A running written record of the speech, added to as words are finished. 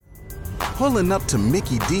Pulling up to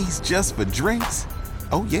Mickey D's just for drinks?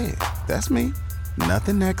 Oh yeah, that's me.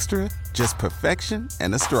 Nothing extra, just perfection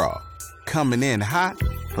and a straw. Coming in hot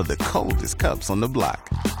for the coldest cups on the block.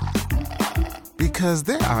 Because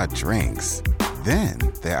there are drinks. Then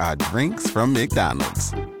there are drinks from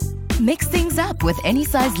McDonald's. Mix things up with any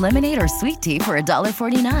size lemonade or sweet tea for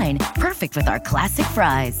 $1.49. Perfect with our classic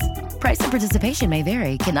fries. Price and participation may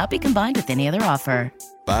vary. Cannot be combined with any other offer.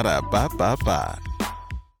 Ba-da-ba-ba-ba.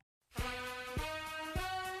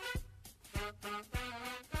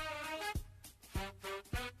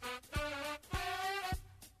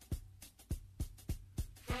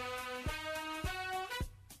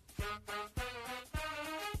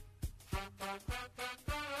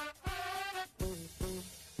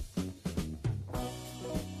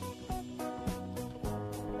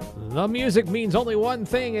 The music means only one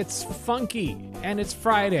thing. It's funky, and it's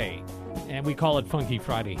Friday. And we call it Funky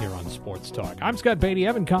Friday here on Sports Talk. I'm Scott Beatty.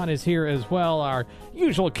 Evan Kahn is here as well. Our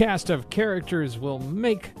usual cast of characters will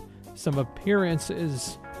make some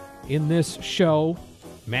appearances in this show.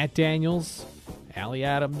 Matt Daniels, Allie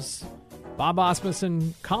Adams, Bob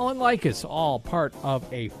Osmussen, Colin Likas, all part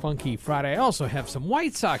of a Funky Friday. I also have some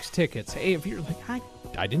White Sox tickets. Hey, if you're like,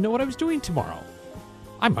 I didn't know what I was doing tomorrow,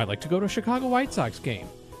 I might like to go to a Chicago White Sox game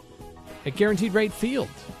at Guaranteed Rate Field,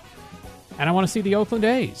 and I want to see the Oakland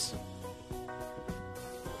A's.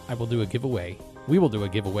 I will do a giveaway. We will do a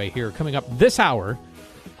giveaway here coming up this hour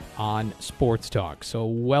on Sports Talk. So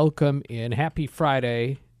welcome in. Happy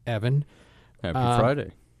Friday, Evan. Happy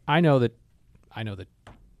Friday. I know that.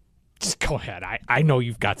 Just go ahead. I know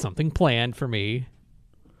you've got something planned for me.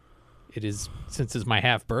 It is, since it's my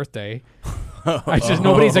half birthday.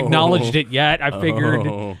 Nobody's acknowledged it yet. I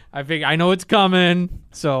figured I know it's coming.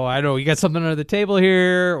 So I know you got something under the table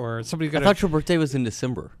here, or somebody's got. I thought your birthday was in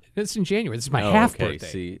December. It's in January. This is my half okay. birthday.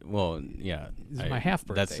 See, well, yeah, This is my half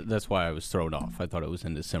birthday. That's why I was thrown off. I thought it was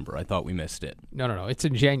in December. I thought we missed it. No. It's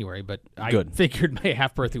in January, but I Good. figured my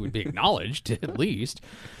half birthday would be acknowledged at least.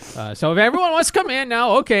 So if everyone wants to come in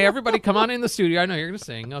now, okay, everybody come on in the studio. I know you're going to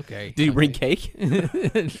sing. Okay. Did you bring cake?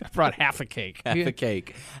 I brought half a cake. Half a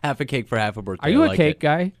cake. Half a cake for half a birthday. Are you I a like cake it.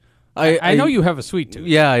 guy? I know you have a sweet tooth.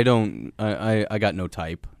 Yeah, I don't. I got no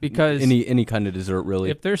type. Because any kind of dessert, really.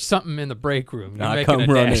 If there's something in the break room, you're I making come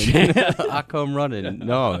a running. dash. I come running.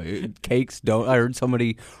 No, cakes don't. I heard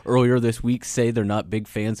somebody earlier this week say they're not big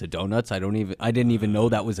fans of donuts. I didn't even know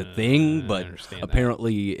that was a thing, but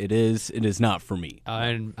apparently it is. It is not for me.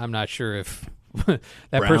 I'm not sure if that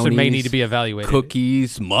person may need to be evaluated.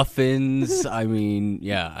 Cookies, muffins.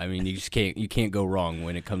 You just can't go wrong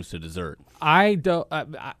when it comes to dessert. I don't.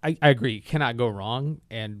 I agree. You cannot go wrong,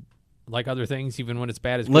 and like other things, even when it's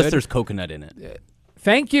bad, it's Unless good. there's coconut in it.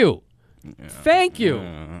 Thank you. Thank you.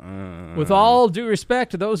 With all due respect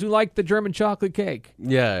to those who like the German chocolate cake.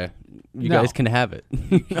 Yeah, you No. guys can have it.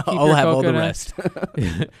 I'll your have all the coconut. rest.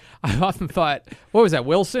 I've often thought, what was that,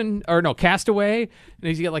 Wilson? Or no, Castaway?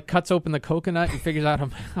 And he cuts open the coconut and figures out,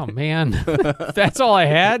 oh man, that's all I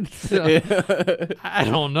had? I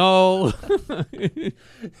don't know.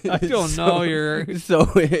 I don't know. So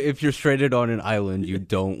if you're stranded on an island, you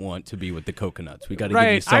don't want to be with the coconuts. We got to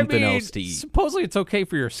give you something else to eat. Supposedly it's okay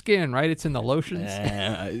for your skin, right? It's in the lotions.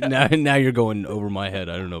 Now you're going over my head.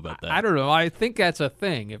 I don't know about that. I don't know. I think that's a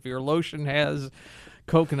thing. If your lotion has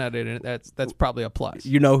coconut in it, that's probably a plus.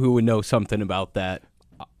 You know who would know something about that?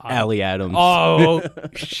 Allie Adams. Oh,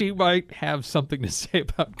 she might have something to say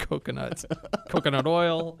about coconuts, coconut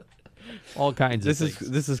oil, all kinds of things.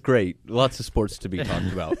 This is great. Lots of sports to be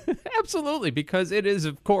talked about. Absolutely, because it is,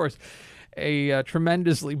 of course, a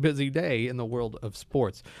tremendously busy day in the world of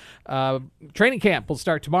sports. Training camp will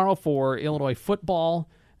start tomorrow for Illinois football.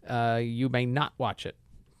 You may not watch it.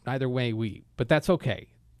 Neither may we, but that's okay.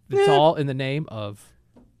 It's all in the name of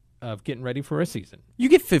getting ready for a season. You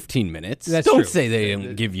get 15 minutes. That's Don't true. say they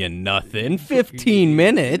didn't give you nothing. 15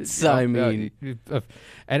 minutes. I mean,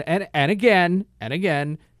 and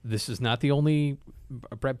again, this is not the only.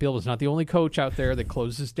 Brett Beal is not the only coach out there that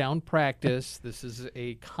closes down practice. This is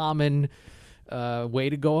a common way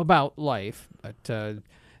to go about life. But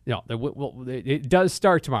it does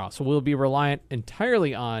start tomorrow, so we'll be reliant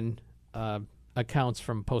entirely on accounts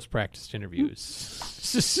from post-practice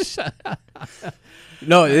interviews.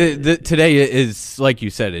 No, today is, like you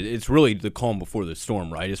said, it's really the calm before the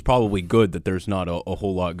storm, right? It's probably good that there's not a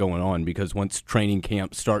whole lot going on, because once training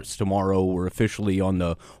camp starts tomorrow, we're officially on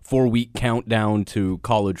the 4-week countdown to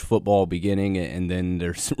college football beginning, and then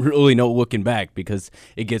there's really no looking back because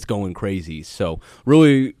it gets going crazy. So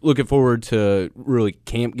really looking forward to really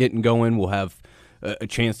camp getting going. We'll have a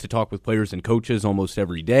chance to talk with players and coaches almost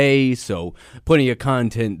every day, so plenty of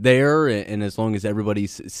content there. And as long as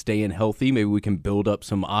everybody's staying healthy, maybe we can build up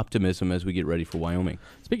some optimism as we get ready for Wyoming.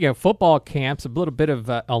 Speaking of football camps, a little bit of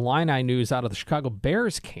Illini news out of the Chicago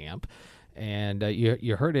Bears camp. And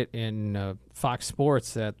you heard it in Fox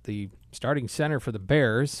Sports that the starting center for the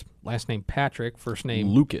Bears, last name Patrick, first name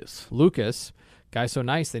Lucas. Guy so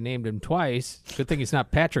nice they named him twice. Good thing he's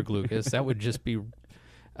not Patrick Lucas. That would just be...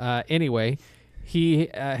 Anyway, he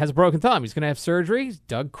has a broken thumb. He's going to have surgery.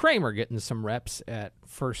 Doug Kramer getting some reps at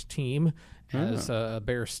first team as a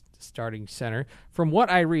Bears starting center. From what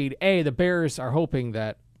I read, the Bears are hoping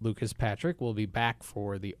that Lucas Patrick will be back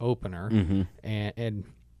for the opener. And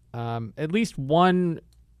at least one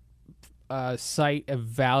site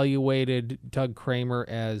evaluated Doug Kramer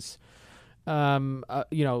as,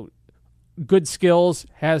 good skills,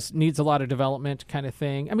 needs a lot of development kind of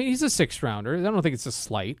thing. I mean, he's a sixth rounder. I don't think it's a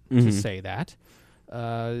slight to say that.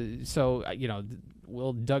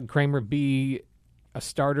 Will Doug Kramer be a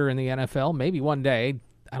starter in the NFL? Maybe one day.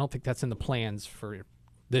 I don't think that's in the plans for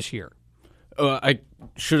this year. I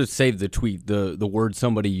should have saved the tweet. The word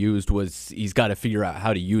somebody used was he's got to figure out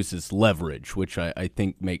how to use his leverage, which I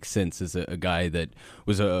think makes sense as a guy that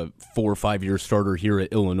was a 4 or 5 year starter here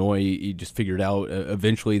at Illinois. He just figured out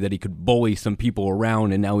eventually that he could bully some people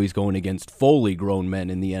around, and now he's going against fully grown men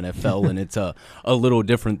in the NFL, and it's a little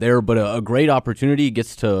different there. But a great opportunity. He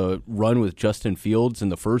gets to run with Justin Fields in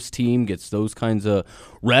the first team, gets those kinds of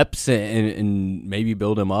reps and maybe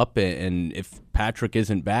build him up. And if Patrick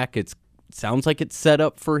isn't back, sounds like it's set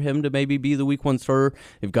up for him to maybe be the week 1 starter.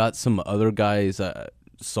 They've got some other guys.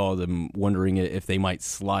 Saw them wondering if they might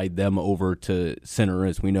slide them over to center.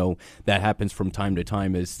 As we know, that happens from time to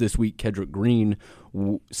time. As this week, Kedrick Green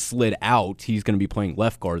slid out. He's going to be playing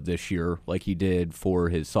left guard this year like he did for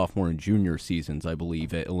his sophomore and junior seasons, I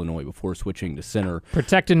believe, at Illinois before switching to center.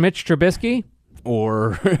 Protecting Mitch Trubisky?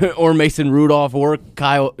 Or Mason Rudolph or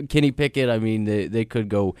Kenny Pickett. I mean, they could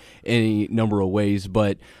go any number of ways,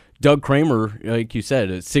 but Doug Kramer, like you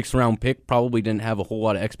said, a 6th round pick, probably didn't have a whole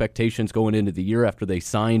lot of expectations going into the year after they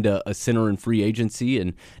signed a center in free agency,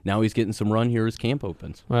 and now he's getting some run here as camp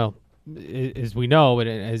opens. Well, as we know, and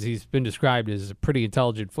as he's been described as a pretty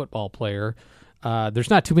intelligent football player,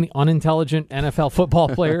 there's not too many unintelligent NFL football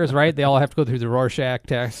players, right? They all have to go through the Rorschach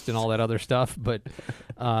test and all that other stuff, but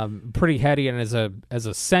pretty heady. And as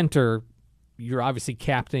a center, you're obviously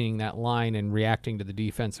captaining that line and reacting to the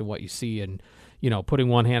defense and what you see, and putting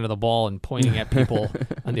one hand on the ball and pointing at people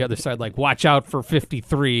on the other side, like, watch out for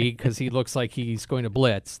 53 because he looks like he's going to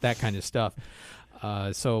blitz, that kind of stuff.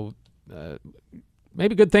 So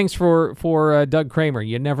maybe good things for Doug Kramer.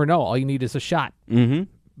 You never know. All you need is a shot. Mm-hmm.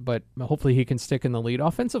 But hopefully he can stick in the lead.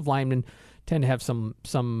 Offensive linemen tend to have some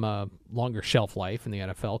longer shelf life in the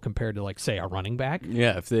NFL compared to, like, say, a running back.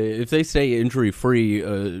 Yeah, if they stay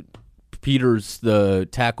injury-free, Peters, the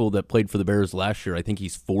tackle that played for the Bears last year, I think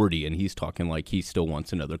he's 40, and he's talking like he still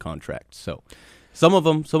wants another contract. So some of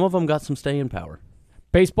them got some staying power.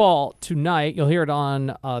 Baseball tonight, you'll hear it on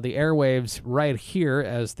the airwaves right here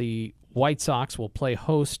as the White Sox will play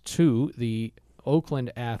host to the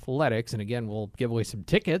Oakland Athletics. And again, we'll give away some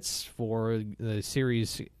tickets for the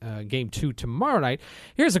series Game 2 tomorrow night.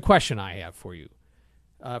 Here's a question I have for you.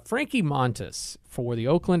 Frankie Montas for the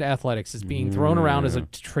Oakland Athletics is being thrown around as a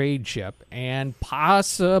trade chip and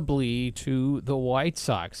possibly to the White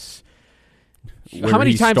Sox. How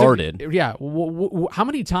many times started? How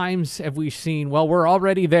many times have we seen, well, we're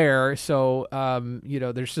already there, so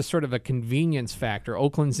there's just sort of a convenience factor.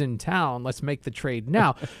 Oakland's in town, let's make the trade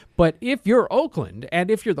now. But if you're Oakland,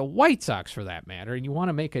 and if you're the White Sox for that matter, and you want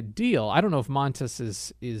to make a deal, I don't know if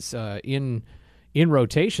Montas is in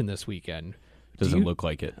rotation this weekend. Doesn't look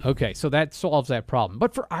like it. Okay, so that solves that problem.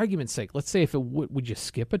 But for argument's sake, let's say if it would you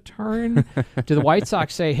skip a turn? Do the White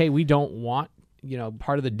Sox say, hey, we don't want,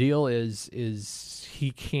 part of the deal is he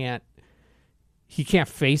can't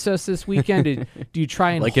face us this weekend? Do you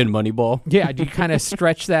try and... Like in Moneyball? Yeah, do you kind of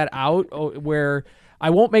stretch that out where I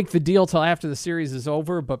won't make the deal till after the series is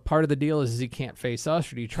over, but part of the deal is he can't face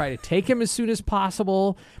us? Or do you try to take him as soon as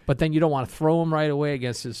possible, but then you don't want to throw him right away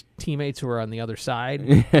against his teammates who are on the other side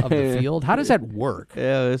of the field? How does that work?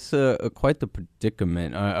 Yeah, it's quite the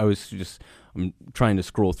predicament. I'm trying to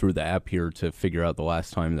scroll through the app here to figure out the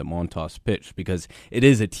last time that Montas pitched because it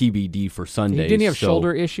is a TBD for Sunday. Didn't he have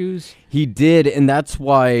shoulder issues? He did, and that's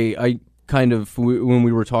why I kind of, when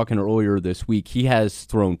we were talking earlier this week, he has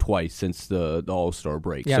thrown twice since the All-Star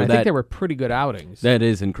break. Yeah, so I think they were pretty good outings. That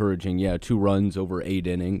is encouraging, yeah. 2 runs over 8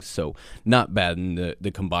 innings, so not bad in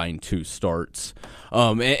the combined 2 starts.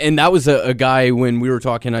 And that was a guy when we were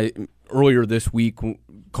talking, earlier this week,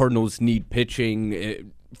 Cardinals need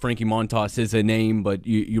pitching. Frankie Montas is a name, but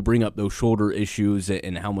you bring up those shoulder issues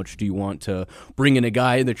and how much do you want to bring in a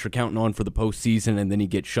guy that you're counting on for the postseason and then he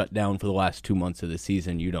gets shut down for the last 2 months of the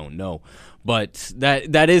season? You don't know. But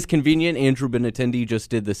that is convenient. Andrew Benintendi just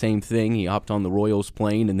did the same thing. He hopped on the Royals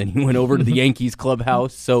plane and then he went over to the Yankees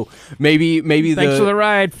clubhouse. So maybe Thanks for the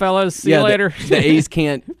ride, fellas. See you later. The A's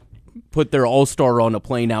can't put their all-star on a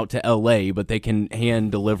plane out to L.A., but they can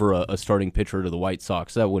hand-deliver a starting pitcher to the White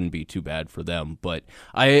Sox. That wouldn't be too bad for them. But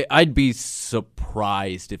I'd be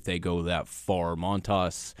surprised if they go that far.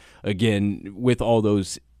 Montas, again, with all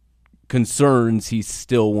those concerns, he's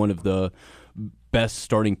still one of the best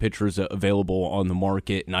starting pitchers available on the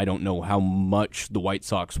market, and I don't know how much the White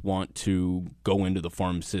Sox want to go into the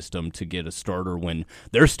farm system to get a starter when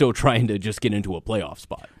they're still trying to just get into a playoff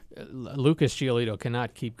spot. Lucas Giolito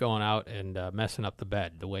cannot keep going out and messing up the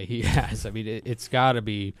bed the way he has. I mean, it's got to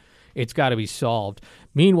be solved.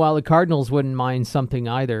 Meanwhile, the Cardinals wouldn't mind something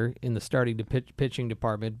either in the starting to pitching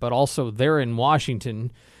department, but also they're in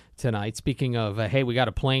Washington tonight. Speaking of, hey, we got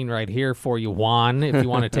a plane right here for you, Juan, if you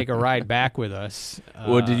want to take a ride back with us.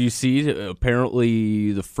 Well, did you see?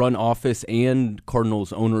 Apparently, the front office and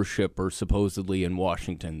Cardinals ownership are supposedly in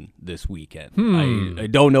Washington this weekend. I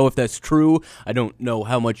don't know if that's true. I don't know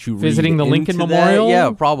how much you visiting the Lincoln that. Memorial.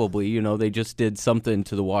 Yeah, probably. You know, they just did something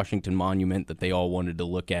to the Washington Monument that they all wanted to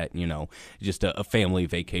look at. You know, just a family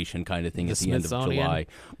vacation kind of thing at the end of July.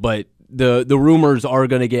 But the rumors are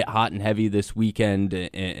going to get hot and heavy this weekend,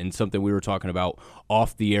 and something we were talking about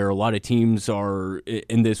off the air. A lot of teams are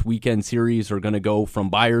in this weekend series are going to go from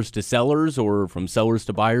buyers to sellers or from sellers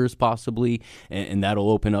to buyers possibly, and that'll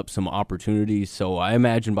open up some opportunities. So I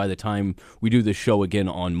imagine by the time we do the show again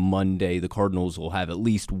on Monday, the Cardinals will have at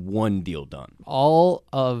least one deal done. All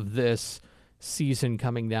of this season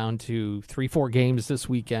coming down to 3-4 games this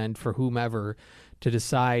weekend for whomever to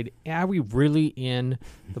decide, are we really in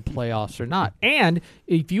the playoffs or not? And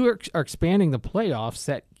if you are expanding the playoffs,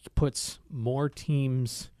 that puts more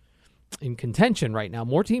teams in contention right now.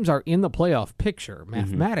 More teams are in the playoff picture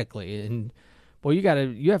mathematically, and well,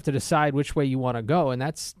 you have to decide which way you want to go, and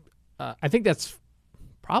that's I think that's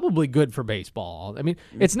probably good for baseball. I mean,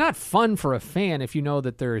 it's not fun for a fan if you know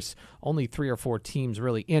that there's only 3 or 4 teams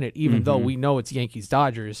really in it, even though we know it's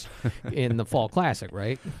Yankees-Dodgers in the Fall Classic,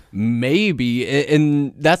 right? Maybe,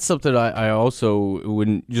 and that's something I also,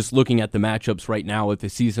 when just looking at the matchups right now, if the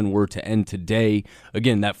season were to end today,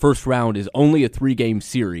 again, that first round is only a 3-game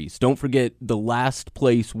series. Don't forget the last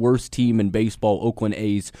place worst team in baseball, Oakland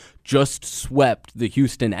A's, just swept the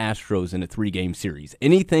Houston Astros in a 3-game series.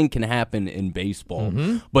 Anything can happen in baseball,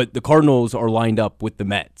 but the Cardinals are lined up with the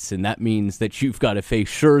Mets, and that means that you've got to face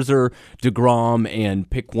Scherzer, DeGrom, and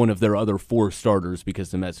pick one of their other 4 starters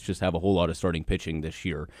because the Mets just have a whole lot of starting pitching this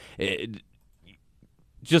year. It's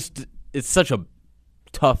such a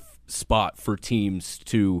tough spot for teams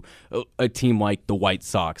to a team like the White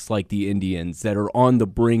Sox, like the Indians, that are on the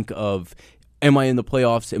brink of, am I in the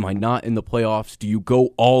playoffs? Am I not in the playoffs? Do you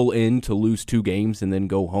go all in to lose 2 games and then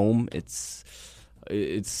go home? It's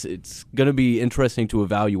going to be interesting to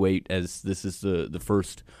evaluate, as this is the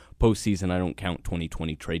first postseason. I don't count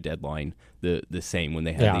 2020 trade deadline the same when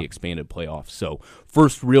they had the expanded playoffs. So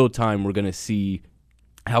first real time, we're going to see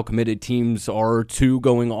how committed teams are to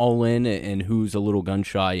going all in and who's a little gun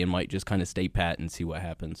shy and might just kind of stay pat and see what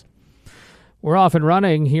happens. We're off and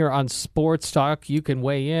running here on Sports Talk. You can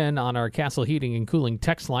weigh in on our Castle Heating and Cooling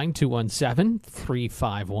text line,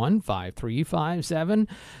 217-351-5357.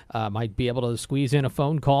 Might be able to squeeze in a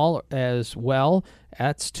phone call as well.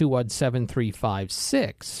 That's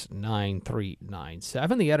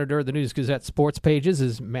 217-356-9397. The editor of the News Gazette Sports Pages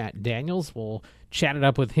is Matt Daniels. We'll chat it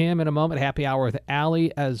up with him in a moment. Happy hour with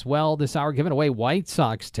Allie as well this hour, giving away White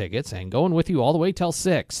Sox tickets and going with you all the way till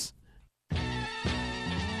 6.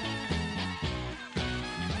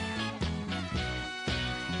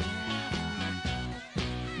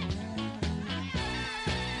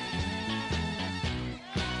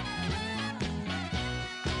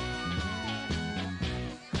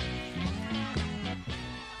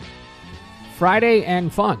 Friday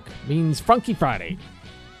and Funk means Funky Friday.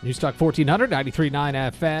 News Talk 1400,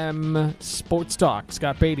 93.9 FM, Sports Talk.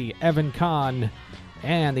 Scott Beatty, Evan Kahn,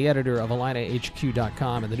 and the editor of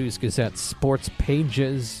IlliniHQ.com and the News Gazette Sports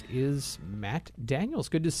Pages is Matt Daniels.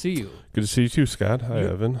 Good to see you. Good to see you too, Scott. Hi,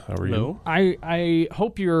 Evan. How are you? I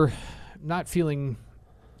hope you're not feeling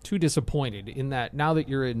too disappointed in that now that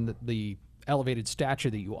you're in the elevated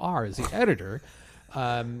stature that you are as the editor.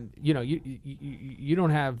 You know, you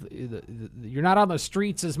don't have you're not on the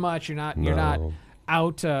streets as much. You're not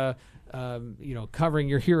out covering.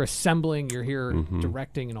 You're here assembling. You're here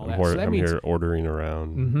directing and all that. So that I'm means here ordering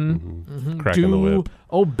around, cracking the whip.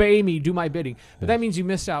 Obey me, do my bidding. But that means you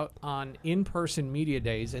missed out on in-person media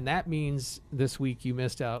days, and that means this week you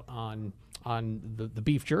missed out on the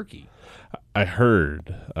beef jerky. I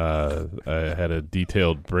heard. I had a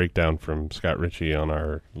detailed breakdown from Scott Ritchie on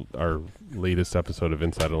our latest episode of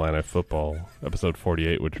Inside Illini Football, episode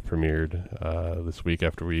 48, which premiered this week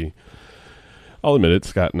after I'll admit it,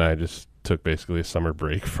 Scott and I just took basically a summer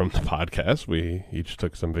break from the podcast. We each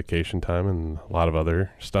took some vacation time and a lot of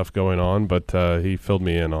other stuff going on, but he filled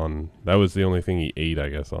me in on, that was the only thing he ate, I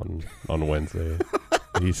guess, on Wednesday.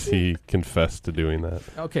 He confessed to doing that.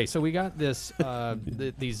 Okay, so we got this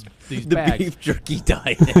these the bags. beef jerky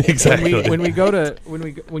diet. Exactly. When you go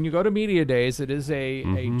to media days, it is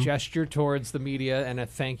a gesture towards the media and a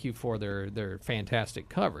thank you for their fantastic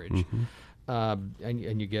coverage.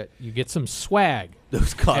 And you get some swag.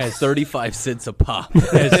 Those cost 35 cents a pop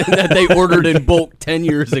that they ordered in bulk 10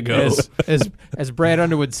 years ago. As Brad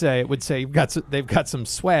Underwood would say they've got some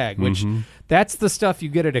swag, which that's the stuff you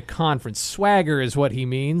get at a conference. Swagger is what he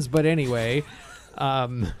means. But anyway,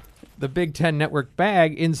 the Big Ten Network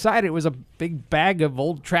bag, inside it was a big bag of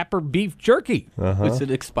Old Trapper beef jerky. Was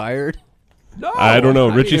it expired? No, I don't know.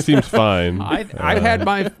 Richie seems fine. I've had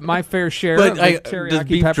my fair share But of does teriyaki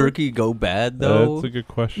beef pepper. jerky go bad, though? That's a good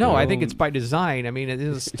question. No, I think it's by design. I mean, it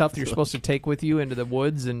is stuff you're supposed to take with you into the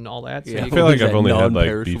woods and all that. So Yeah. I you feel can- like I've only had like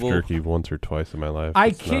beef non-perishable? jerky once or twice in my life. I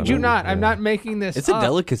It's kid you not. I'm not making this It's a up.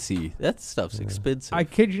 delicacy. That stuff's expensive. I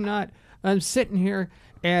kid you not. I'm sitting here,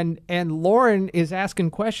 and Lauren is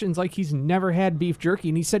asking questions like he's never had beef jerky,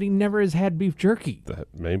 and he said he never has had beef jerky.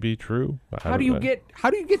 That may be true. How do you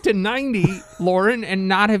get to 90, Lauren, and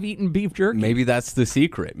not have eaten beef jerky? Maybe that's the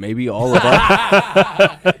secret. Maybe all of our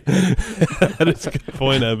That is a good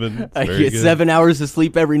point, Evan. I Very get good. 7 hours of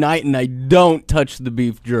sleep every night, and I don't touch the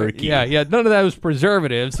beef jerky. Yeah. None of those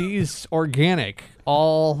preservatives. He's organic,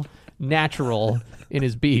 all natural in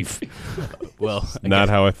his beef. Well, Not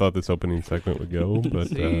how I thought this opening segment would go, but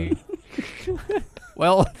See?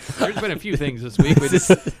 Well, there's been a few things this week. This is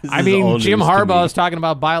all Jim news to Harbaugh me. is talking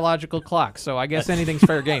about biological clocks, so I guess anything's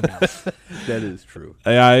fair game now. that is true.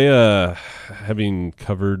 I having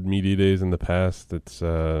covered media days in the past, it's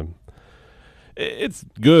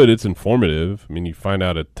good. It's informative. I mean, you find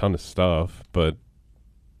out a ton of stuff, but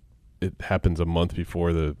it happens a month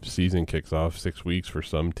before the season kicks off, 6 weeks for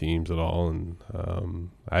some teams at all. And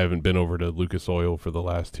I haven't been over to Lucas Oil for the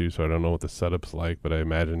last two, so I don't know what the setup's like, but I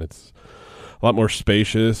imagine it's a lot more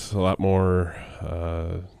spacious, a lot more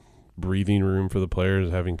breathing room for the players,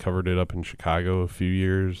 having covered it up in Chicago a few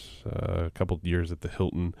years, a couple of years at the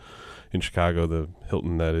Hilton in Chicago, the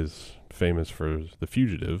Hilton that is famous for The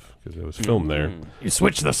Fugitive because it was filmed there. You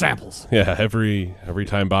switch the samples. Yeah, every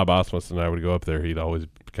time Bob Osmus and I would go up there, he'd always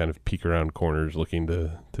kind of peek around corners looking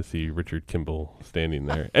to see Richard Kimball standing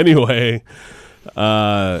there. Anyway,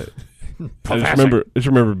 I just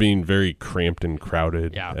remember being very cramped and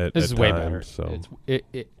crowded. Yeah, at this is way better. times, So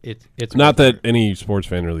It's not way that any sports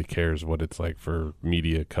fan really cares what it's like for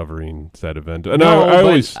media covering said event. And No, I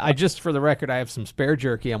always I just for the record, I have some spare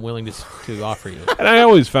jerky I'm willing to offer you. and I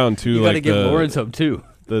always found too You got to like give the Lauren some, too.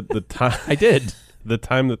 the time I did. the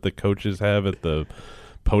time that the coaches have at the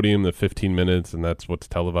podium, the 15 minutes, and that's what's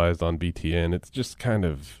televised on BTN. It's just kind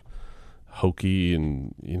of hokey,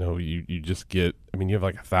 and you just get. I mean, you have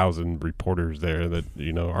like 1,000 reporters there that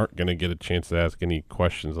aren't going to get a chance to ask any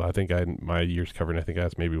questions. I think my years covering, I think I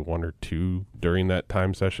asked maybe one or two during that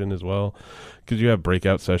time session as well, because you have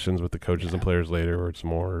breakout sessions with the coaches and players later, where it's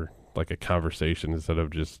more like a conversation instead of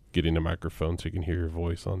just getting a microphone so you can hear your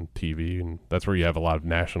voice on TV, and that's where you have a lot of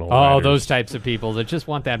national. Oh, writers. those types of people that just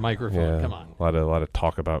want that microphone. Yeah, Come on, a lot of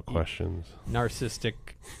talk about questions. narcissistic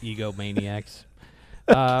egomaniacs.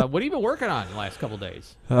 What have you been working on the last couple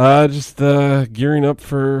days? Just gearing up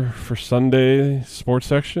for Sunday sports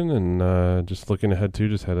section, and just looking ahead to.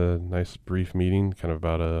 Just had a nice brief meeting, kind of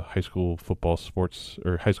about a high school football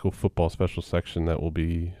special section that will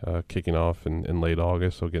be kicking off in late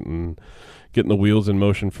August. So getting the wheels in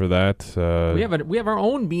motion for that. We have our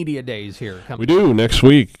own media days here. We do next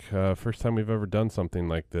week. First time we've ever done something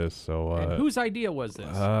like this. So And whose idea was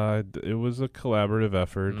this? it was a collaborative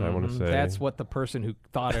effort. I want to say That's what the person who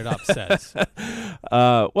thought it up says.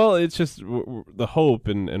 Well, it's just the hope,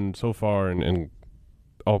 and so far, and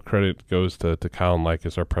all credit goes to Kyle and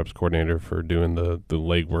Likas, our preps coordinator, for doing the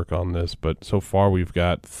legwork on this. But so far, we've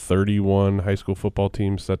got 31 high school football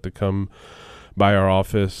teams set to come by our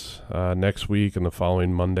office next week and the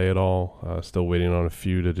following Monday at all. Still waiting on a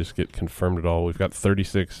few to just get confirmed at all. We've got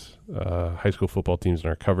 36 high school football teams in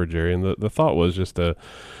our coverage area, and the thought was just to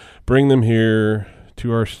bring them here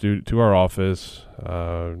to our office.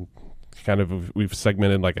 We've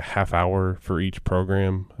segmented like a half hour for each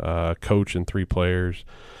program, coach and 3 players,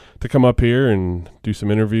 to come up here and do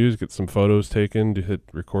some interviews, get some photos taken,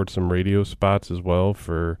 record some radio spots as well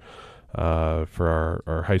for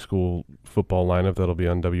our high school football lineup that'll be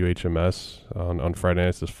on WHMS on Friday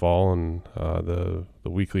nights this fall, and the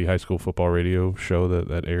weekly high school football radio show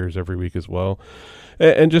that airs every week as well,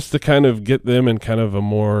 and just to kind of get them in kind of a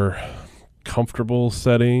more comfortable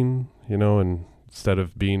setting, and instead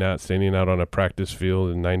of standing out on a practice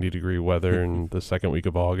field in 90-degree weather in the second week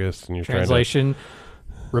of August, and you're translation.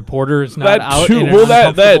 Reporters not out.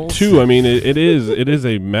 That too. I mean, it is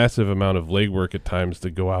a massive amount of legwork at times to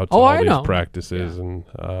go out to all these practices, and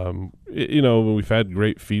we've had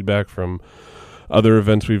great feedback from other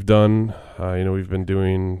events we've done. We've been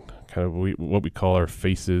doing kind of what we call our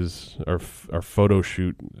faces, our photo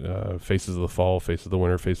shoot, faces of the fall, faces of the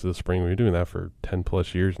winter, faces of the spring. We've been doing that for 10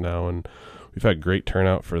 plus years now, and we've had great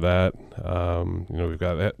turnout for that. We've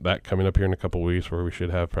got that coming up here in a couple weeks, where we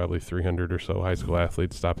should have probably 300 or so high school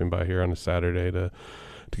athletes stopping by here on a Saturday to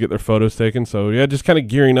get their photos taken. So yeah, just kind of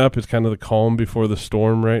gearing up. It's kind of the calm before the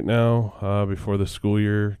storm right now, before the school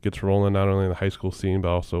year gets rolling, not only in the high school scene, but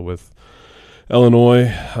also with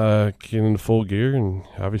Illinois getting into full gear. And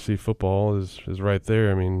obviously football is right there.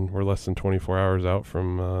 I mean, we're less than 24 hours out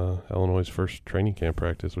from Illinois' first training camp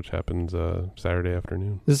practice, which happens Saturday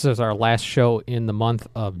afternoon. This is our last show in the month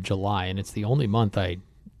of July, and it's the only month I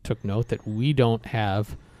took note that we don't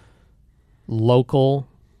have local/Illinois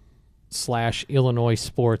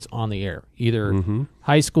sports on the air, either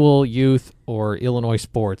high school, youth, or Illinois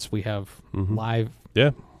sports. We have live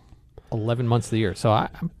 11 months of the year. So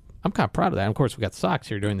I'm kind of proud of that. And of course, we got Sox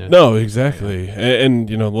here doing this. No, exactly, and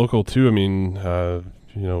local too. I mean,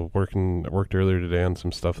 worked earlier today on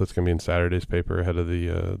some stuff that's going to be in Saturday's paper ahead of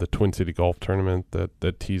the Twin City Golf Tournament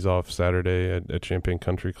that tees off Saturday at Champaign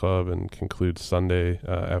Country Club and concludes Sunday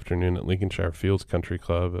afternoon at Lincolnshire Fields Country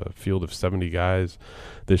Club. A field of 70 guys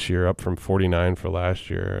this year, up from 49 for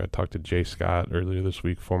last year. I talked to Jay Scott earlier this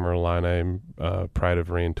week, former Illini Pride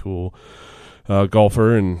of Rantoul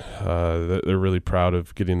golfer, and they're really proud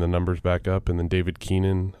of getting the numbers back up. And then David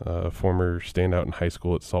Keenan, former standout in high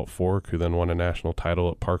school at Salt Fork, who then won a national title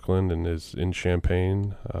at Parkland and is in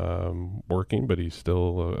Champaign working, but he's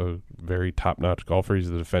still a very top-notch golfer. He's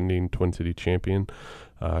the defending Twin City champion.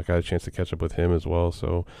 Got a chance to catch up with him as well.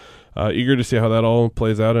 So eager to see how that all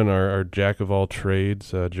plays out. And our jack of all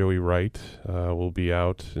trades, Joey Wright, will be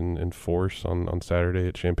out in force on Saturday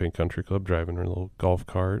at Champaign Country Club, driving her little golf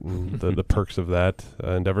cart and the perks of that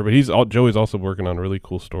endeavor. But Joey's also working on a really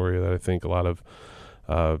cool story that I think a lot of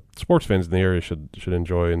sports fans in the area should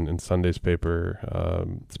enjoy in Sunday's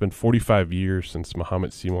paper. It's been 45 years since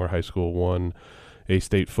Mahomet Seymour High School won a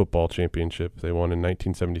state football championship. They won in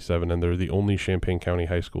 1977, and they're the only Champaign County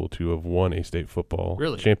high school to have won a state football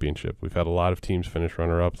championship. We've had a lot of teams finish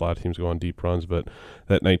runner-ups, a lot of teams go on deep runs, but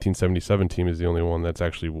that 1977 team is the only one that's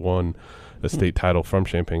actually won a state title from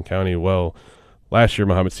Champaign County. Well, last year,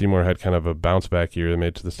 Mahomet Seymour had kind of a bounce-back year. They made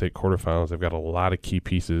it to the state quarterfinals. They've got a lot of key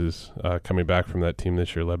pieces coming back from that team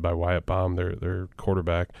this year, led by Wyatt Baum, their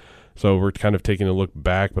quarterback. So we're kind of taking a look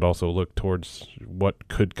back, but also look towards what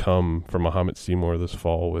could come from Mahomet Seymour this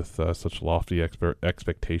fall with such lofty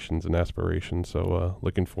expectations and aspirations. So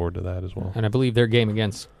looking forward to that as well. And I believe their game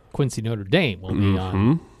against Quincy Notre Dame will be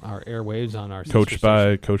on our airwaves on our coached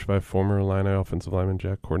by former Illini offensive lineman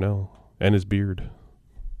Jack Cornell and his beard.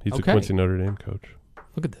 He's a Quincy Notre Dame coach.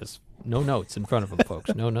 Look at this. No notes in front of him,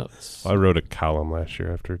 folks. No notes. I wrote a column last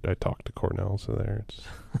year after I talked to Cornell, so there it's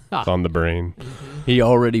on the brain. He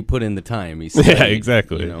already put in the time. He's yeah,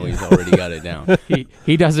 exactly. He's already got it down.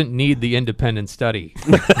 He doesn't need the independent study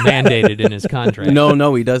mandated in his contract.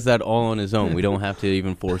 No, he does that all on his own. We don't have to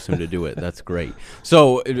even force him to do it. That's great.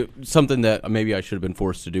 So something that maybe I should have been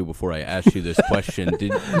forced to do before I asked you this question.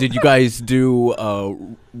 Did you guys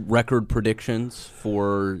do record predictions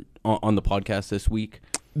on the podcast this week?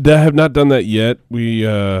 I have not done that yet. We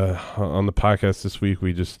on the podcast this week,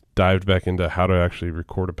 we just dived back into how to actually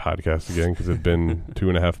record a podcast again because it's been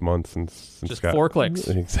 2.5 months since just Scott. 4 clicks.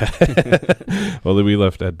 Exactly. Well, we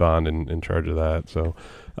left Ed Bond in charge of that. So,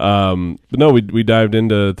 but no, we dived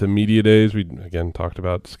into media days. We again talked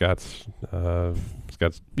about Scott's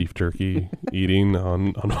beef jerky eating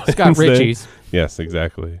on Scott Wednesday. Ritchie's. Yes,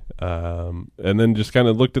 exactly. And then just kind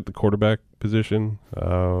of looked at the quarterback position.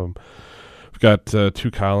 Got 2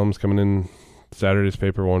 columns coming in Saturday's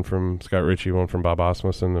paper, one from Scott Ritchie, one from Bob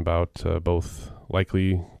Osmussen, about both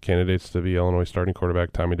likely candidates to be Illinois starting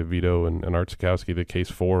quarterback, Tommy DeVito and Art Sikowski, the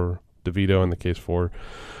case for DeVito and the case for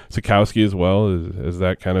Sikowski as well, as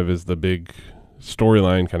that kind of is the big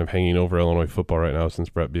storyline kind of hanging over Illinois football right now, since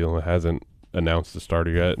Brett Bielema hasn't announced the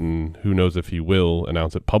starter yet, and who knows if he will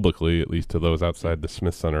announce it publicly, at least to those outside the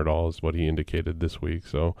Smith Center at all, is what he indicated this week.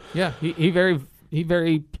 So yeah, he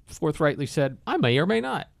very forthrightly said, I may or may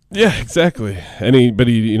not. Yeah, exactly. But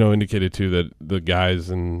he indicated too that the guys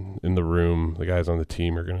in the room, the guys on the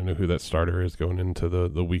team, are going to know who that starter is going into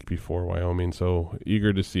the week before Wyoming. So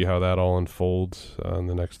eager to see how that all unfolds in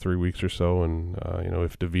the next 3 weeks or so, and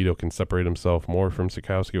if DeVito can separate himself more from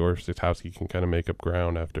Sikowski, or if Sikowski can kind of make up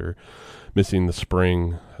ground after missing the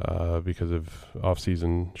spring because of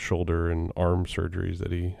off-season shoulder and arm surgeries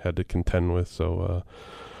that he had to contend with. So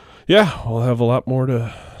we'll have a lot more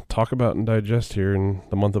to talk about and digest here in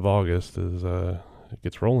the month of August as it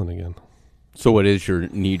gets rolling again. So what is your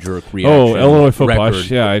knee-jerk reaction? Oh, Illinois football.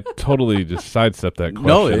 I totally just sidestepped that question.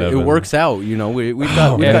 No, it works out. We've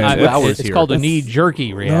got 2 hours it's here. Called a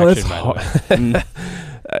knee-jerky reaction, by the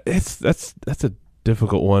way. That's a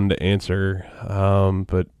difficult one to answer,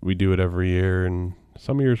 but we do it every year, and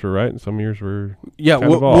some years we're right and some years we're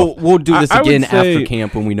we'll do this again after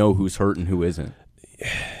camp when we know who's hurt and who isn't.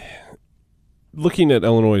 Looking at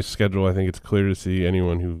Illinois' schedule, I think it's clear to see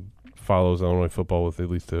anyone who follows Illinois football with at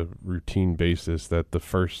least a routine basis that the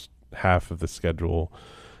first half of the schedule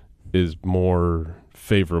is more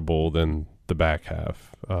favorable than the back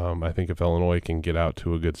half. I think if Illinois can get out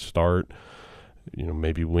to a good start,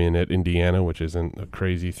 maybe win at Indiana, which isn't a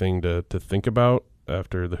crazy thing to think about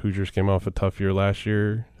after the Hoosiers came off a tough year last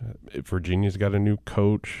year. Virginia's got a new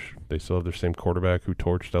coach. They still have their same quarterback who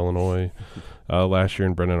torched Illinois last year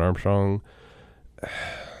in Brennan Armstrong. I'm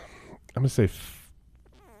going to say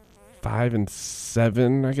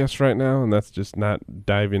 5-7, I guess, right now, and that's just not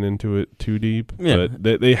diving into it too deep. Yeah.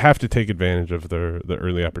 But they have to take advantage of the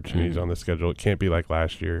early opportunities on the schedule. It can't be like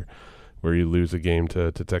last year where you lose a game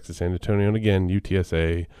to Texas San Antonio. And again,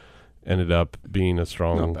 UTSA ended up being a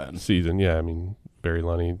strong season. Yeah, I mean, Barry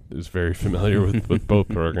Lunny is very familiar with both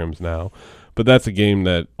programs now. But that's a game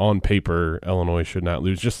that, on paper, Illinois should not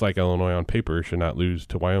lose, just like Illinois on paper should not lose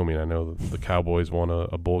to Wyoming. I know the Cowboys won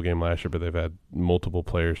a bowl game last year, but they've had multiple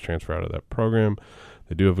players transfer out of that program.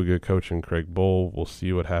 They do have a good coach in Craig Bohl. We'll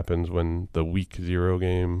see what happens when the Week 0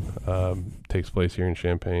 game takes place here in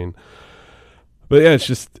Champaign. But, yeah, it's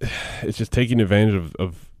just taking advantage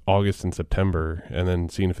of August and September, and then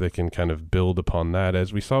seeing if they can kind of build upon that,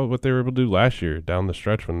 as we saw what they were able to do last year down the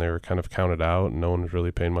stretch when they were kind of counted out and no one was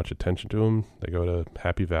really paying much attention to them. They go to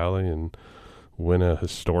Happy Valley and win a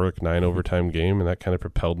historic 9 overtime game, and that kind of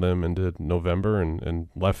propelled them into November and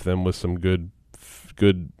left them with some good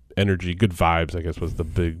energy, good vibes, I guess was the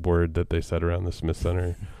big word that they said around the Smith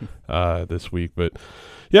Center this week. But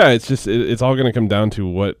yeah, it's all going to come down to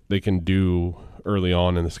what they can do early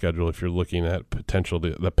on in the schedule. If you're looking at potential,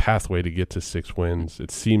 the pathway to get to 6 wins, it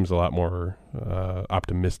seems a lot more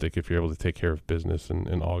optimistic if you're able to take care of business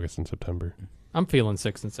in August and September. I'm feeling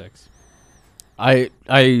 6-6.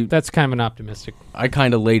 That's kind of an optimistic. I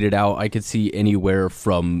kind of laid it out. I could see anywhere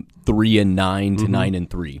from 3-9 to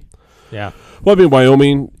 9-3. Yeah. Well, I mean,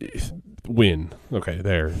 Wyoming win. Okay,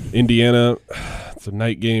 there. Indiana, it's a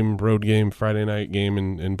night game, road game, Friday night game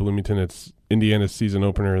in Bloomington. It's Indiana's season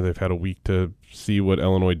opener. They've had a week to see what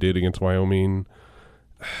Illinois did against Wyoming.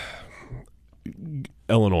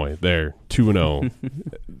 Illinois, there, 2-0.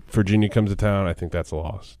 Virginia comes to town. I think that's a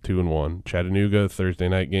loss, 2-1. Chattanooga, Thursday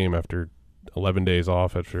night game after 11 days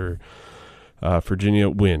off after Virginia,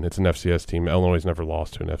 win. It's an FCS team. Illinois never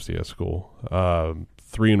lost to an FCS school.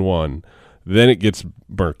 3-1. Then it gets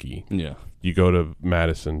murky. Yeah. You go to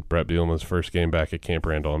Madison, Brett Bielema's first game back at Camp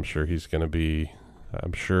Randall. I'm sure the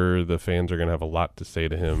fans are going to have a lot to say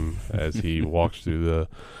to him as he walks through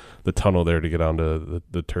the tunnel there to get onto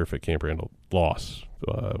the turf at Camp Randall. Loss.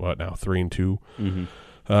 What now? 3-2. Mm-hmm.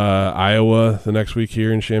 Iowa the next week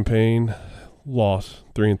here in Champaign. Loss.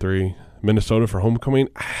 3-3. Minnesota for homecoming.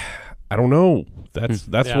 I don't know.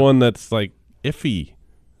 That's one that's like iffy.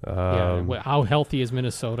 How healthy is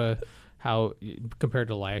Minnesota? How compared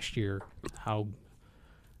to last year? How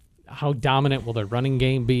dominant will their running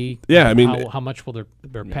game be? Yeah, I mean, how much will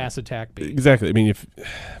their pass attack be? Exactly. I mean, if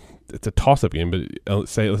it's a toss-up game, but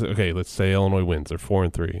let's say Illinois wins, they're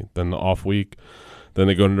 4-3. Then the off week, then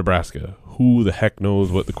they go to Nebraska. Who the heck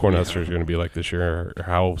knows what the Cornhuskers are going to be like this year,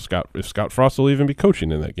 or if Scott Frost will even be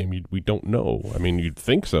coaching in that game? We don't know. I mean, you'd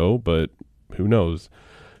think so, but who knows?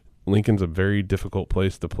 Lincoln's a very difficult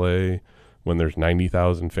place to play when there's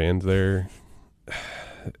 90,000 fans there.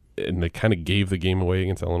 And they kind of gave the game away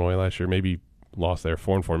against Illinois last year. Maybe lost there,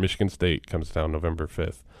 4-4. Michigan State comes down November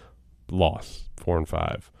 5th. Loss,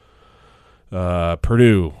 4-5.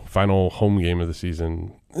 Purdue, final home game of the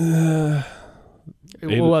season.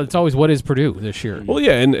 Well, it's always what is Purdue this year. Well,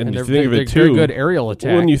 yeah, and you think of it too. Very good aerial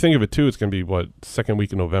attack. When you think of it too, it's going to be second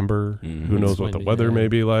week in November. Who knows what the weather may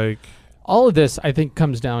be like? All of this, I think,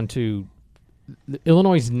 comes down to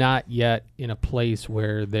Illinois is not yet in a place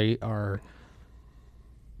where they are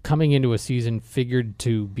coming into a season figured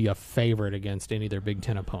to be a favorite against any of their Big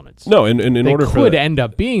Ten opponents. No, and in they order for could end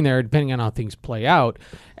up being there depending on how things play out.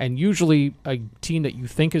 And usually a team that you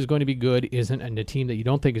think is going to be good isn't, and a team that you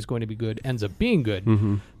don't think is going to be good ends up being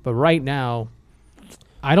good. But right now,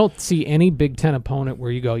 I don't see any Big Ten opponent where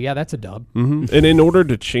you go, yeah, that's a dub. And in order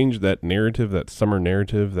to change that narrative, that summer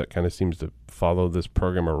narrative that kind of seems to follow this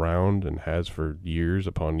program around and has for years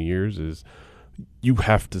upon years, is you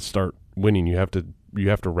have to start winning. You have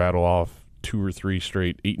to rattle off 2 or 3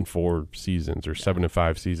 straight 8-4 seasons or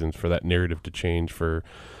 7-5 seasons for that narrative to change, for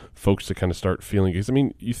folks to kind of start feeling. Because I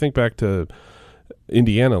mean, you think back to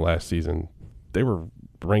Indiana last season; they were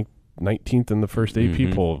ranked 19th in the first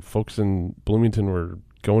AP poll. Folks in Bloomington were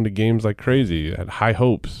going to games like crazy, had high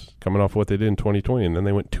hopes coming off what they did in 2020, and then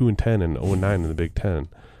they went 2-10 and 0-9 in the Big Ten.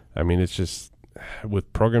 I mean, it's just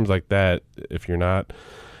with programs like that, if you're not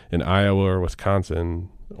in Iowa or Wisconsin,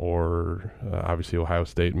 or obviously Ohio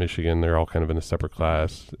State, Michigan, they're all kind of in a separate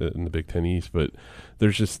class in the Big Ten East. But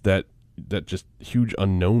there's just that just huge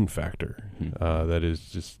unknown factor that is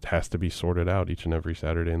just has to be sorted out each and every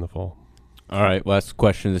Saturday in the fall. All right, last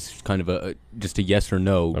question. This is kind of just a yes or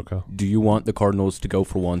no. Okay. Do you want the Cardinals to go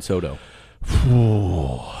for Juan Soto?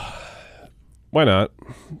 Why not?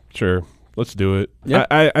 Sure. Let's do it. Yeah.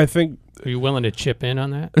 I think... Are you willing to chip in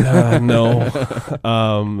on that?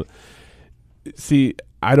 No. See,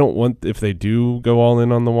 I don't want, if they do go all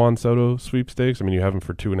in on the Juan Soto sweepstakes, I mean, you have him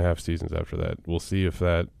for 2.5 seasons after that. We'll see if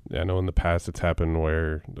that, I know in the past it's happened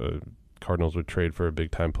where the Cardinals would trade for a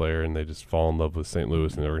big-time player and they just fall in love with St.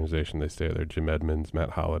 Louis and the organization. They stay there. Jim Edmonds,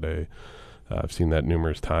 Matt Holliday. I've seen that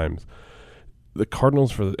numerous times. The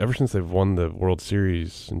Cardinals, ever since they've won the World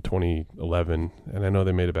Series in 2011, and I know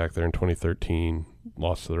they made it back there in 2013,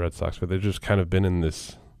 lost to the Red Sox, but they've just kind of been in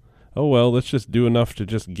this, oh, well, let's just do enough to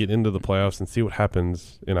just get into the playoffs and see what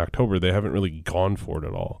happens in October. They haven't really gone for it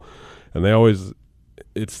at all. And they always,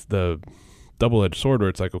 it's the double-edged sword where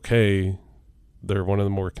it's like, okay, they're one of the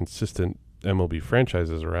more consistent MLB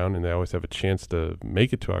franchises around, and they always have a chance to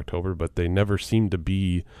make it to October, but they never seem to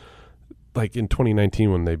be like in 2019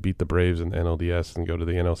 when they beat the Braves in the NLDS and go to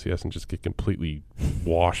the NLCS and just get completely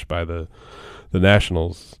washed by the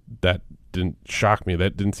Nationals. That didn't shock me.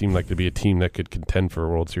 That didn't seem like to be a team that could contend for a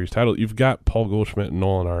World Series title. You've got Paul Goldschmidt and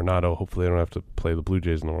Nolan Arenado. Hopefully they don't have to play the Blue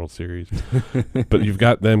Jays in the World Series. But you've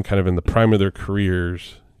got them kind of in the prime of their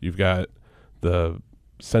careers. You've got the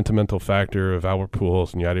sentimental factor of Albert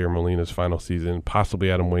Pujols and Yadier Molina's final season, possibly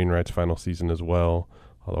Adam Wainwright's final season as well.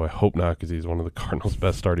 Although I hope not, because he's one of the Cardinals'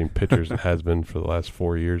 best starting pitchers and has been for the last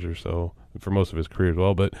 4 years or so, for most of his career as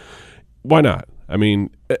well. But why not? I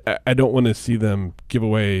mean, I don't want to see them give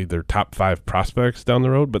away their top 5 prospects down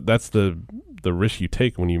the road, but that's the risk you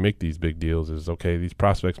take when you make these big deals is, okay, these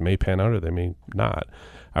prospects may pan out or they may not.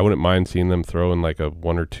 I wouldn't mind seeing them throw in like a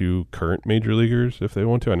 1 or 2 current major leaguers if they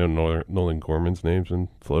want to. I know Nolan Gorman's name's been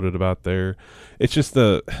floated about there. It's just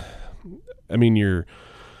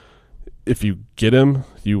if you get him,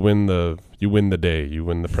 you win the day. You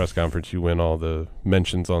win the press conference. You win all the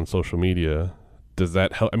mentions on social media. Does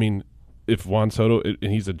that help? I mean, if Juan Soto,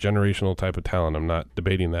 and he's a generational type of talent, I'm not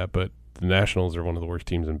debating that, but the Nationals are one of the worst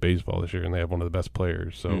teams in baseball this year, and they have one of the best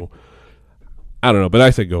players. So I don't know, but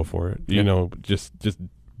I say go for it. You know, just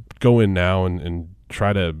go in now and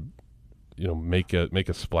try to, make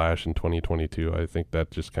a splash in 2022. I think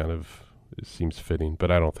that just kind of seems fitting,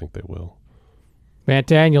 but I don't think they will. Matt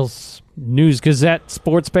Daniels, News Gazette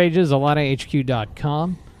sports pages,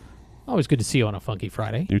 AlanaHQ.com. Always good to see you on a Funky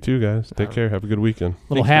Friday. You too, guys. Take care. Have a good weekend.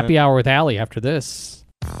 Little happy hour with Allie after this.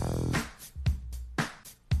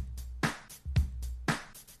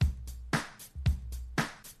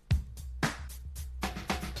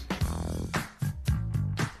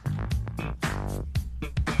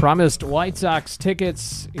 Promised White Sox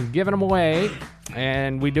tickets and giving them away,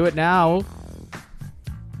 and we do it now.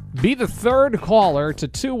 Be the third caller to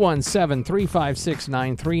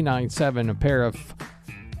 217-356-9397. A pair of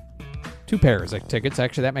 2 pairs of tickets.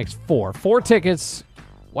 Actually, that makes 4. 4 tickets.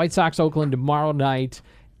 White Sox Oakland tomorrow night,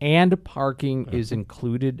 and parking is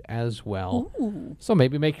included as well. Ooh. So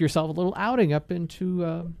maybe make yourself a little outing up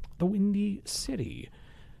into the Windy City.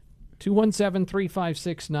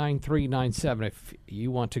 217-356-9397 if you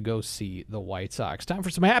want to go see the White Sox. Time for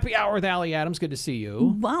some happy hour with Allie Adams. Good to see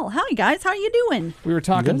you. Well, hi, guys. How you doing? We were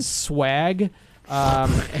talking swag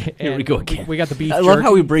Here we go again. We got the beef I jerky. love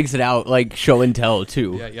how he brings it out like show and tell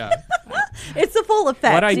too. Yeah. It's the full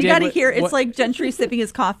effect. What I You did got to with- hear. It's what- like Gentry sipping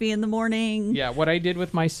his coffee in the morning. Yeah, what I did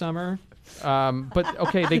with my summer. But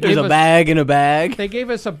okay, they There's gave a us bag in a bag. They gave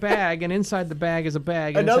us a bag, and inside the bag is a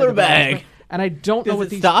bag. and Another inside the bag is a bag. And I don't know Does what it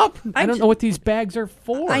these. stop? I don't know what these bags are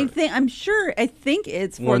for. I think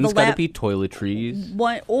it's for One's the got to lap. be toiletries.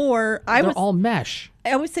 One or They're all mesh.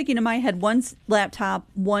 I was thinking in my head, one's laptop,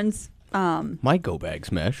 one's My go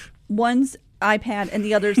bags mesh. one's iPad, and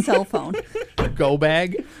the other's cell phone. Go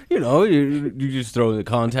bag. You know, you just throw in the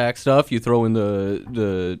contact stuff. You throw in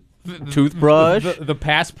the toothbrush. The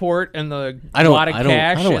passport and the I don't. lot of I don't.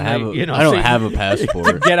 cash. I don't and have. the, I don't so you have a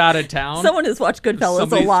passport. Get out of town. Someone has watched Goodfellas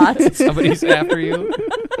Somebody's- a lot. Somebody's after you.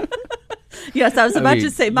 Yes, I was about mean,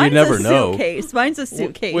 to say you mine's never a know. suitcase. Mine's a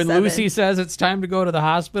suitcase. When Evan. Lucy says it's time to go to the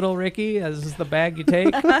hospital, Ricky, this is the bag you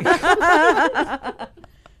take.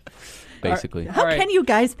 Basically. How All right. can you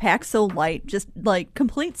guys pack so light? Just like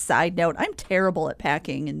complete side note, I'm terrible at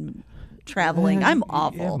packing and traveling. I'm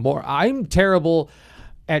awful. I'm terrible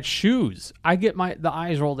at shoes. I get the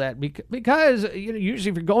eyes rolled at because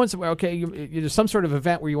usually if you're going somewhere, okay, there's some sort of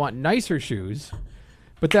event where you want nicer shoes,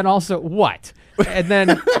 but then also what? And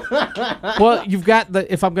then, well, you've got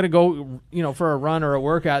if I'm going to go, for a run or a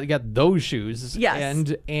workout, you got those shoes.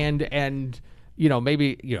 Yes. And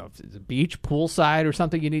maybe, if it's a beach, poolside or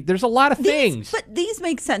something you need. There's a lot of things. But these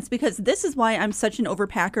make sense because this is why I'm such an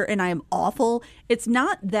overpacker and I am awful. It's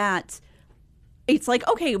not that it's like,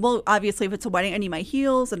 okay, well, obviously if it's a wedding, I need my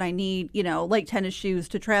heels and I need, like tennis shoes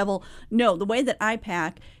to travel. No, the way that I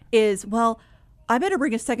pack is, well, I better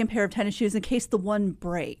bring a second pair of tennis shoes in case the one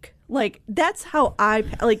break. Like, that's how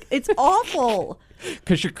it's awful.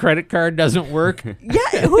 Because your credit card doesn't work.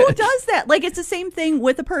 Yeah, who does that? Like, it's the same thing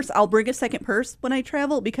with a purse. I'll bring a second purse when I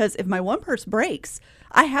travel because if my one purse breaks,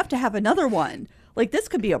 I have to have another one. Like, this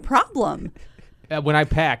could be a problem. When I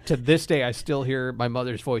pack, to this day, I still hear my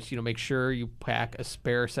mother's voice. Make sure you pack a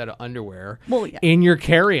spare set of underwear in your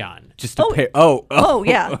carry-on. Just a pair. Oh,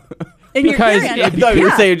 Yeah. In Because your I carry-on. thought you were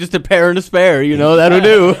Yeah. saying just a pair and a spare. That'll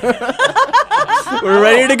do. We're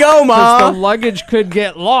ready to go, Because Mom. the luggage could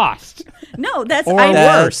get lost. No, that's Or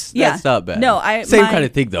worse. Yeah, That's not bad. No, same kind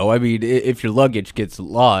of thing though. I mean, if your luggage gets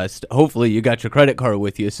lost, hopefully you got your credit card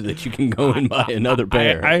with you so that you can go and buy another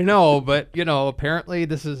pair. I know, but apparently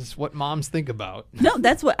this is what moms think about. No,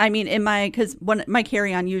 that's what I mean. Because when my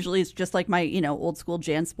carry-on usually is just like my old school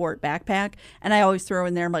JanSport backpack, and I always throw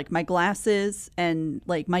in there like my glasses and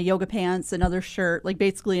like my yoga pants, another shirt, like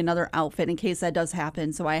basically another outfit in case that does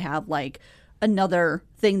happen. So I have like another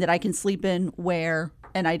thing that I can sleep in, wear,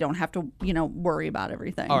 and I don't have to worry about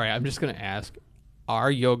everything. All right, I'm just going to ask,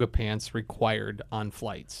 are yoga pants required on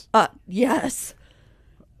flights? Yes,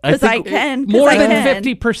 I because I think can. 'cause More I than can.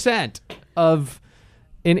 50%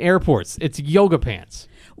 in airports, it's yoga pants.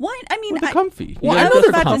 Why? I mean, They're comfy. Well, Yeah, I I know was they're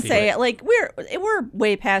about comfy, to say, but- like we're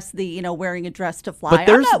way past the wearing a dress to fly. But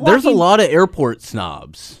I'm not there's a walking- lot of airport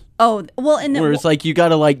snobs. Oh well, and Where it's like you got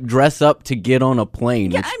to like dress up to get on a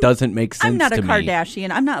plane, which doesn't make sense I'm not a to me.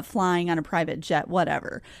 Kardashian. I'm not flying on a private jet,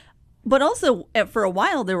 whatever. But also, for a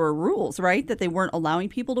while, there were rules, right, that they weren't allowing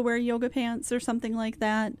people to wear yoga pants or something like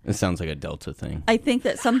that. It sounds like a Delta thing. I think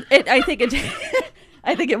that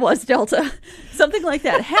I think it was Delta. Something like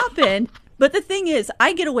that happened. But the thing is,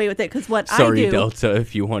 I get away with it because Sorry, I do. Delta,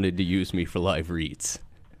 if you wanted to use me for live reads.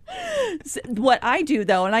 What I do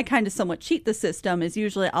though, and I kind of somewhat cheat the system, is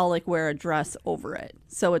usually I'll like wear a dress over it.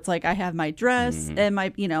 So it's like I have my dress and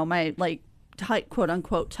my my like tight, quote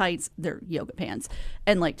unquote tights, they're yoga pants,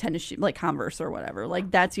 and like tennis shoes, like Converse or whatever.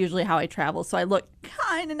 Like that's usually how I travel. So I look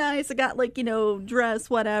kind of nice. I got like dress,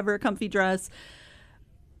 whatever, comfy dress.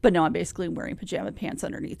 But no, I'm basically wearing pajama pants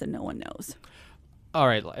underneath, and no one knows. All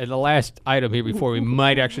right, and the last item here before we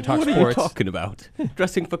might actually talk What are you sports. talking about?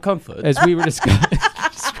 Dressing for comfort. As we were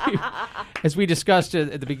as we discussed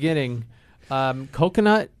at the beginning,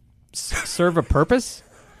 coconut serve a purpose?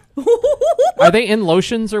 Are they in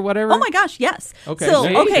lotions or whatever? Oh my gosh, yes. Okay. So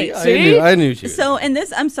See? okay. See? I knew she was. So and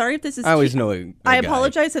this, I'm sorry if this is. I always know a I guy.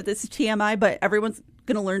 apologize if this is TMI, but everyone's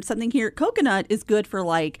gonna learn something here. Coconut is good for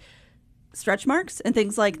like stretch marks and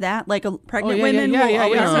things like that. Like pregnant yeah, women yeah, will yeah,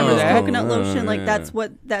 always yeah, I remember use that. coconut lotion. Like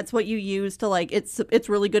that's what you use to like. It's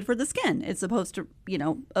really good for the skin. It's supposed to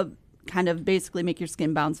kind of basically make your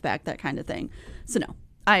skin bounce back, that kind of thing. So no,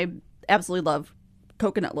 I absolutely love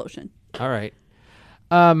coconut lotion. All right.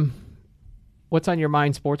 What's on your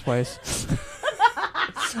mind sports-wise?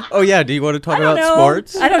 Oh yeah, do you want to talk about know.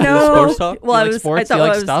 sports? I don't know. Sports talk? Well, You like sports? I thought You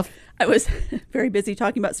like I was, stuff? I was very busy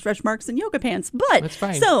talking about stretch marks and yoga pants, but That's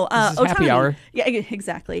fine. So This is happy Ohtani- hour. Yeah,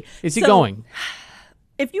 exactly. Is he So, going?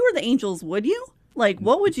 if you were the Angels, would you? Like,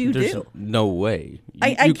 what would you There's do? no way.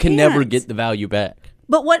 I You can never can't. get the value back.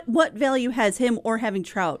 But what value has him or having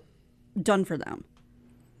Trout done for them?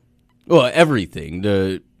 Well, everything.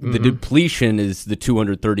 The depletion is the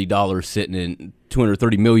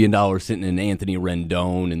 $230 million sitting in Anthony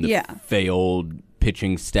Rendon and the Yeah. failed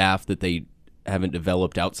pitching staff that they haven't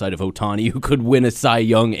developed outside of Ohtani, who could win a Cy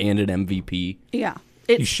Young and an MVP. Yeah.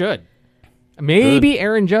 You should. Maybe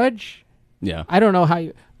Aaron Judge. Yeah. I don't know how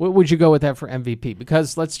you. What would you go with that for MVP?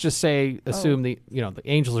 Because let's just say, assume the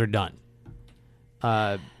Angels are done.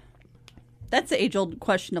 That's the age-old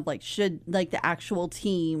question of like, should like the actual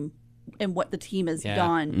team and what the team has Yeah.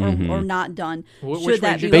 done or not done, Which should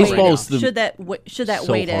that way be would you go weighted? Baseball's the- Should that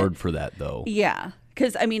so weighted? hard for that, though. Yeah,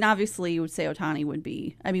 because I mean, obviously, you would say Ohtani would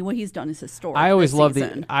be. I mean, what he's done is historic. I always this love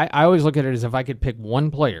season. I always look at it as if I could pick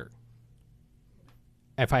one player.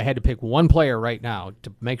 If I had to pick one player right now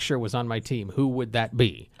to make sure was on my team, who would that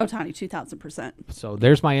be? Ohtani 2,000%. So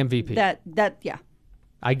there's my MVP. That yeah.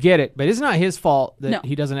 I get it, but it's not his fault that No.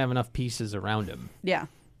 he doesn't have enough pieces around him. Yeah.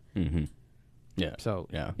 Yeah. So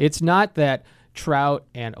yeah. it's not that Trout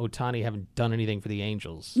and Ohtani haven't done anything for the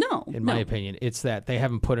Angels. No, in my no. opinion, it's that they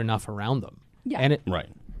haven't put enough around them. Yeah. And it, Right.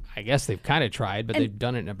 I guess they've kind of tried, but they've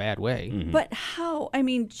done it in a bad way. But how? I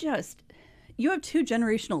mean, just you have two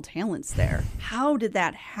generational talents there. How did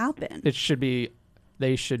that happen? They should be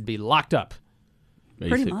locked up.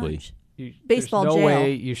 Pretty Basically. much. there's Baseball no jail.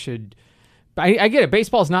 way you should. I get it.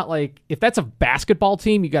 Baseball's not like if that's a basketball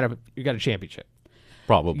team, you got a championship.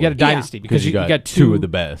 Probably. You got a dynasty because you got two of the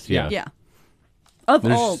best. Yeah. Yeah. Of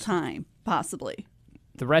There's- all time, possibly.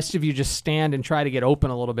 The rest of you just stand and try to get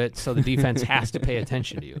open a little bit, so the defense has to pay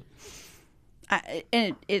attention to you.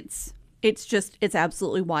 And it's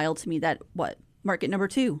absolutely wild to me that market number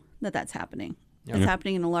 2 that's happening. It's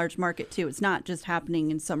happening in a large market too. It's not just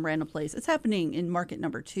happening in some random place. It's happening in market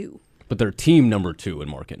number 2. But they're team number 2 and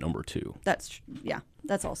market number 2. That's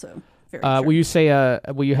also very Will true. you say?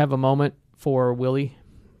 Will you have a moment for Willie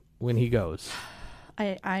when he goes?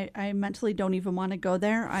 I mentally don't even want to go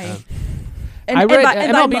there. I read and by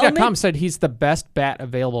MLB.com moment- said he's the best bat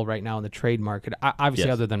available right now in the trade market. Obviously,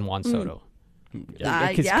 Yes. other than Juan Soto.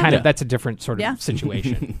 yeah. Kind of that's a different sort of Yeah.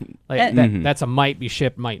 situation. Like And- that's a might be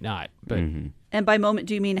shipped, might not. But And by moment,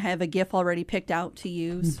 do you mean have a GIF already picked out to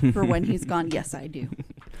use for when he's gone? Yes, I do.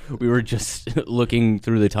 We were just looking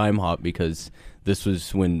through the time hop because this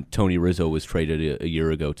was when Tony Rizzo was traded a year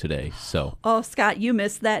ago today. So Oh, Scott, you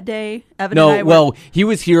missed that day. Evan and I no, were, well, he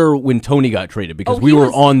was here when Tony got traded because Oh, we he were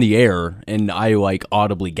was- on the air and I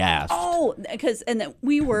audibly gasped. Oh, because and then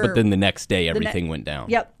we were. But then the next day ne- everything went down.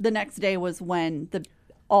 Yep, the next day was when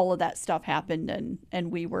all of that stuff happened,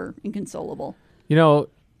 and we were inconsolable.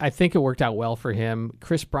 I think it worked out well for him.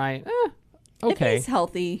 Chris Bryant, okay. If he's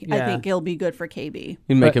healthy, Yeah. I think he'll be good for KB.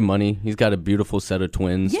 He's making money. He's got a beautiful set of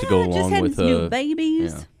twins to go just along had with new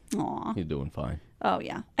babies. Aw. He's doing fine. Oh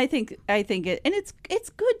yeah, I think it, and it's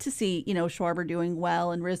good to see Schwarber doing well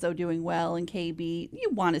and Rizzo doing well and KB. You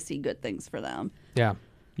want to see good things for them. Yeah.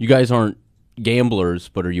 You guys aren't gamblers,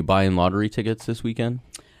 but are you buying lottery tickets this weekend?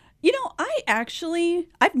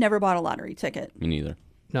 I've never bought a lottery ticket. Me neither.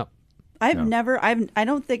 No. I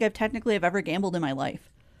don't think I've ever gambled in my life.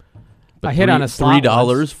 I hit on a slot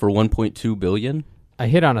 $3 once. for $1.2 billion. I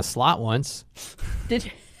hit on a slot once, Did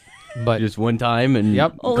you? but Just one time and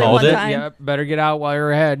yep, Only called one it. time. Yep, better get out while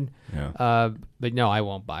you're ahead. Yeah. But no, I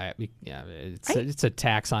won't buy it. Yeah, it's a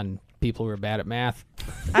tax on people who are bad at math.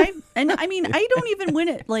 I don't even win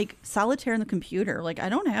it like solitaire in the computer. Like I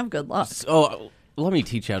don't have good luck. So let me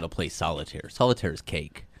teach you how to play solitaire. Solitaire is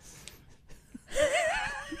cake.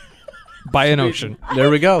 Buy an ocean. There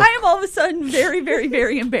we go. I am all of a sudden very, very,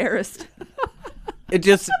 very embarrassed. It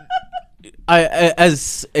just,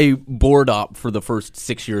 as a board op for the first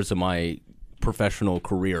 6 years of my professional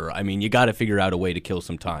career, I mean, you got to figure out a way to kill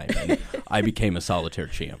some time. And I became a solitaire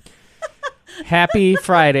champ. Happy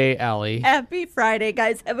Friday, Allie. Happy Friday,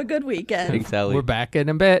 guys. Have a good weekend. Thanks, Allie. We're back in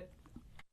a bit.